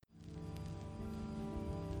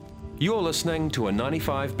You're listening to a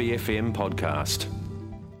 95BFM podcast.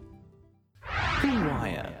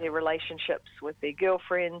 Their relationships with their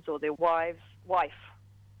girlfriends or their wife.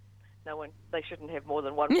 They shouldn't have more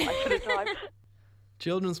than one wife at a time.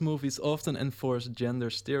 Children's movies often enforce gender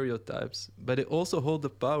stereotypes, but they also hold the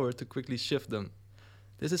power to quickly shift them.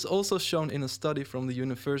 This is also shown in a study from the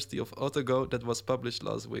University of Otago that was published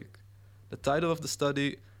last week. The title of the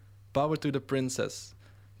study, Power to the Princess.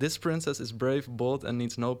 This princess is brave, bold, and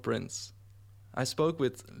needs no prince. I spoke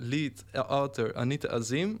with lead author Anita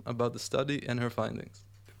Azeem about the study and her findings.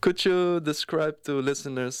 Could you describe to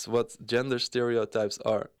listeners what gender stereotypes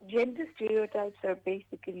are? Gender stereotypes are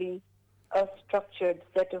basically a structured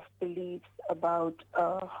set of beliefs about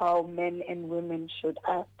how men and women should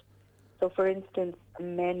act. So, for instance,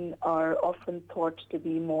 men are often thought to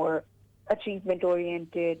be more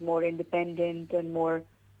achievement-oriented, more independent, and more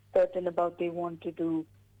certain about what they want to do,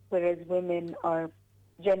 whereas women are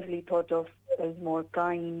generally thought of as more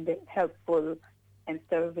kind, helpful, and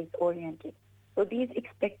service-oriented. So these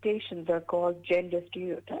expectations are called gender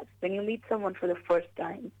stereotypes. When you meet someone for the first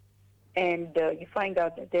time and you find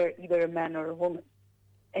out that they're either a man or a woman,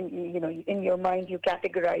 and in your mind you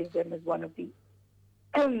categorize them as one of these,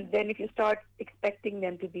 then if you start expecting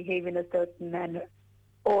them to behave in a certain manner,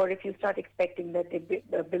 or if you start expecting that they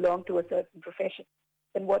belong to a certain profession,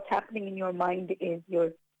 then what's happening in your mind is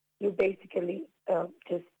you basically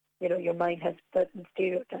your mind has certain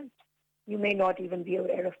stereotypes. You may not even be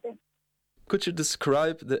aware of them. Could you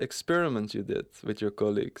describe the experiment you did with your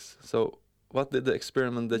colleagues? So what did the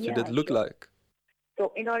experiment that you did look like?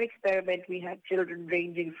 So in our experiment, we had children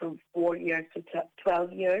ranging from 4 years to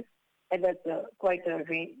 12 years, and that's quite a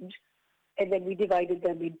range. And then we divided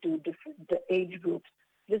them into different age groups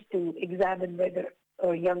just to examine whether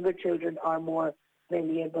younger children are more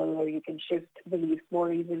malleable, or you can shift beliefs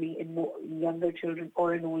more easily in more younger children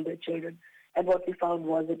or in older children. And what we found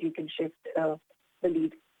was that you can shift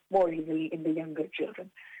beliefs more easily in the younger children.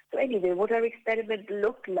 So anyway, what our experiment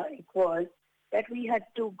looked like was that we had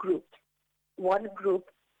two groups. One group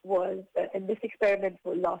was, and this experiment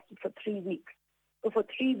lasted for 3 weeks. So for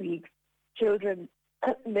 3 weeks, children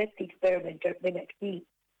met the experimenter Minute E.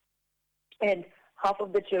 And half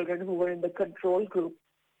of the children who were in the control group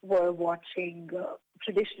were watching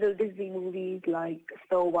traditional Disney movies like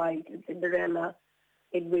Snow White and Cinderella,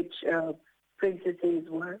 in which princesses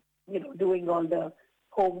were, doing all the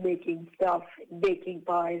homemaking stuff, baking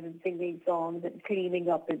pies and singing songs and cleaning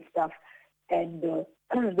up and stuff. And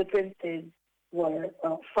the princes were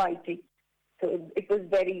fighting. So it was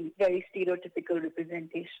very, very stereotypical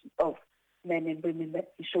representation of men and women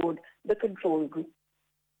that we showed the control group.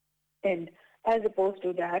 And as opposed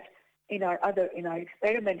to that, in our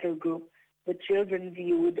experimental group, the children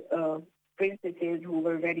viewed princesses who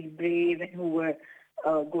were very brave and who were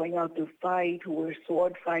going out to fight, who were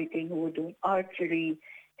sword fighting, who were doing archery.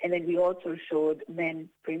 And then we also showed men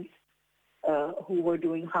prince who were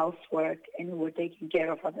doing housework and who were taking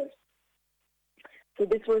care of others. So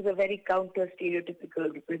this was a very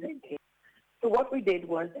counter-stereotypical representation. So what we did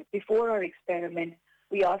was that before our experiment,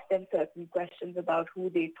 we asked them certain questions about who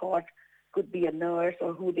they thought could be a nurse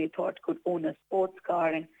or who they thought could own a sports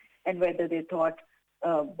car, and whether they thought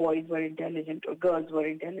boys were intelligent or girls were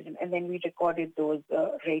intelligent. And then we recorded those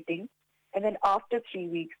ratings. And then after 3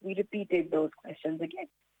 weeks, we repeated those questions again.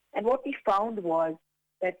 And what we found was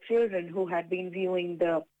that children who had been viewing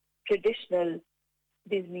the traditional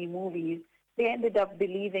Disney movies, they ended up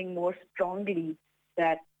believing more strongly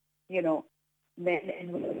that, men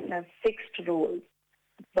and women have fixed roles.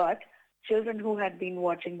 But children who had been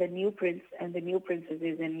watching the new prince and the new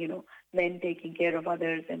princesses and, men taking care of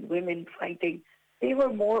others and women fighting, they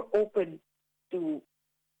were more open to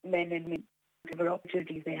men and women, whatever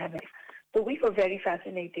opportunities they had. So we were very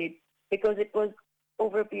fascinated because it was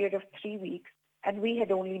over a period of 3 weeks, and we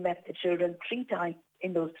had only met the children 3 times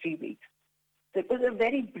in those 3 weeks. So it was a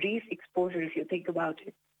very brief exposure if you think about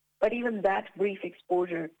it. But even that brief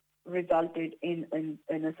exposure resulted in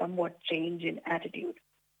a somewhat change in attitude.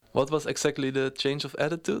 What was exactly the change of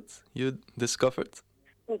attitude you discovered?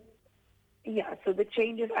 So the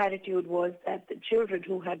change of attitude was that the children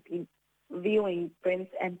who had been viewing prince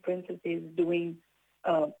and princesses doing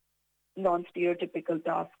non-stereotypical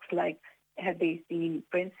tasks, like had they seen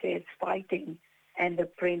princess fighting and the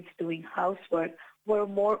prince doing housework, were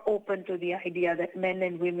more open to the idea that men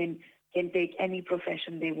and women can take any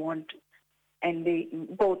profession they want to, and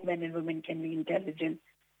both men and women can be intelligent,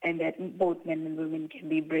 and that both men and women can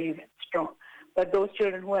be brave and strong. But those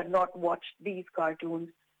children who had not watched these cartoons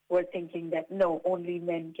were thinking that no, only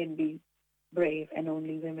men can be brave and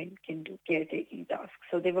only women can do caretaking tasks.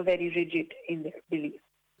 So they were very rigid in their beliefs.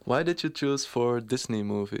 Why did you choose for Disney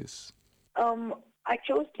movies? I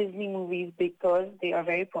chose Disney movies because they are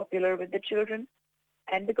very popular with the children,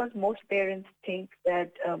 and because most parents think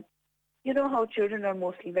that how children are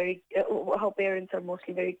mostly how parents are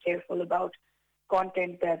mostly very careful about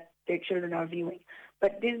content that their children are viewing.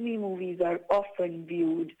 But Disney movies are often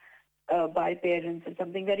viewed by parents as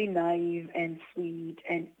something very naive and sweet,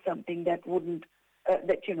 and something that wouldn't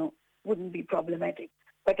be problematic.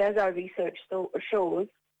 But as our research shows,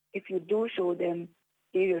 if you do show them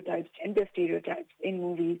stereotypes, gender stereotypes in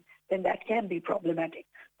movies, then that can be problematic.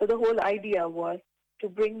 So the whole idea was to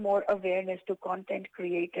bring more awareness to content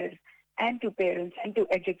creators and to parents and to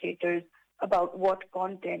educators about what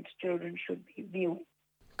content children should be viewing.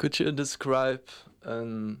 Could you describe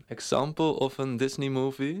an example of a Disney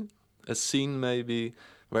movie? A scene maybe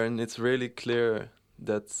wherein it's really clear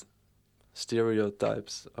that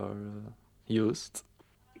stereotypes are used?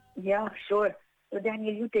 Yeah, sure. So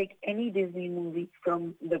Daniel, you take any Disney movie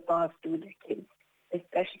from the past 2 decades,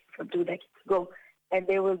 especially from 2 decades ago, and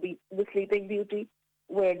there will be The Sleeping Beauty,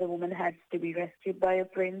 where the woman has to be rescued by a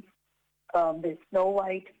prince. There's Snow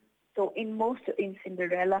White. So in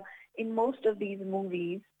Cinderella, in most of these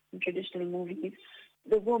movies, in traditional movies,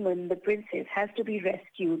 the woman, the princess, has to be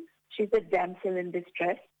rescued. She's a damsel in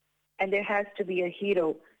distress, and there has to be a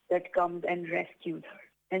hero that comes and rescues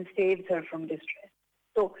her and saves her from distress.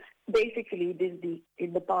 So basically, Disney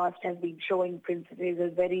in the past has been showing princesses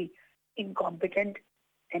as very incompetent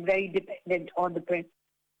and very dependent on the prince.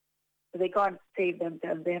 So they can't save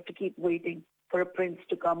themselves. They have to keep waiting for a prince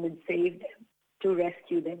to come and save them, to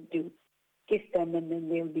rescue them, to kiss them, and then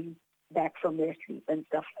they'll be back from their sleep and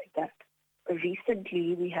stuff like that.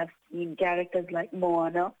 Recently, we have seen characters like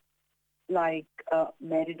Moana, like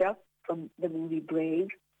Merida from the movie Brave,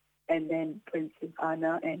 and then Princess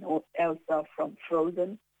Anna and Elsa from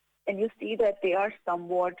Frozen. And you see that they are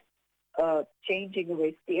somewhat steering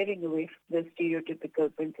away from the stereotypical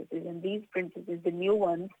princesses. And these princesses, the new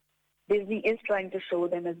ones, Disney is trying to show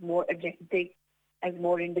them as more agentic, as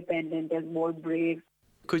more independent, as more brave.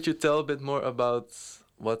 Could you tell a bit more about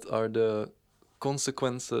what are the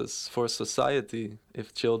consequences for society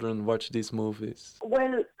if children watch these movies?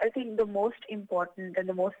 Well, I think the most important and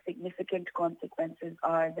the most significant consequences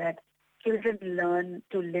are that children learn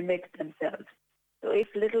to limit themselves. So if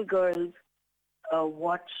little girls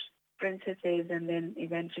watch princesses and then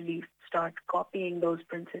eventually start copying those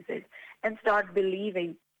princesses and start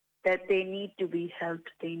believing that they need to be helped,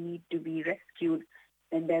 they need to be rescued,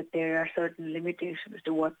 and that there are certain limitations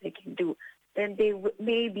to what they can do, then they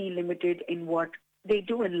may be limited in what they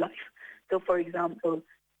do in life. So, for example,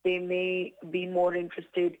 they may be more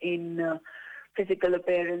interested in physical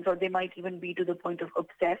appearance, or they might even be to the point of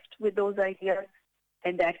obsessed with those ideas,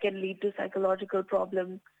 and that can lead to psychological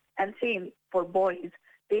problems. And same for boys.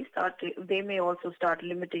 They may also start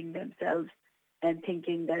limiting themselves and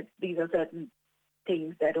thinking that these are certain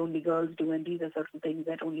things that only girls do and these are certain things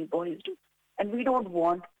that only boys do. And we don't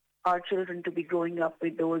want our children to be growing up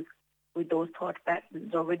with those thought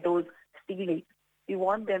patterns or with those feelings. We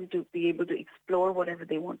want them to be able to explore whatever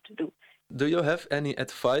they want to do. Do you have any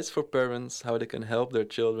advice for parents how they can help their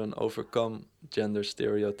children overcome gender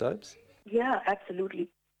stereotypes? Yeah, absolutely.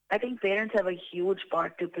 I think parents have a huge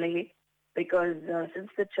part to play because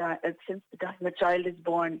since the time a child is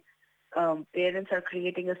born, parents are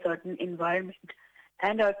creating a certain environment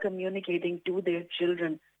and are communicating to their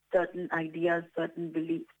children certain ideas, certain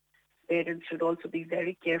beliefs. Parents should also be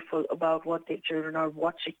very careful about what their children are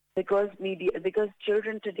watching because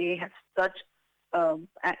children today have such a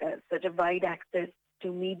wide access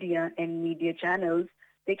to media and media channels.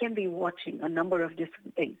 They can be watching a number of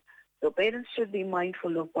different things. So parents should be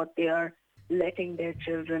mindful of what they are letting their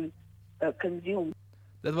children consume.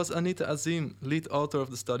 That was Anita Azeem, lead author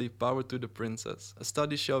of the study Power to the Princess, a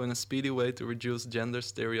study showing a speedy way to reduce gender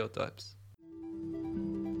stereotypes.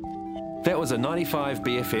 That was a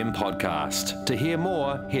 95BFM podcast. To hear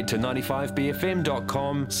more, head to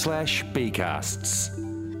 95bfm.com/bcasts.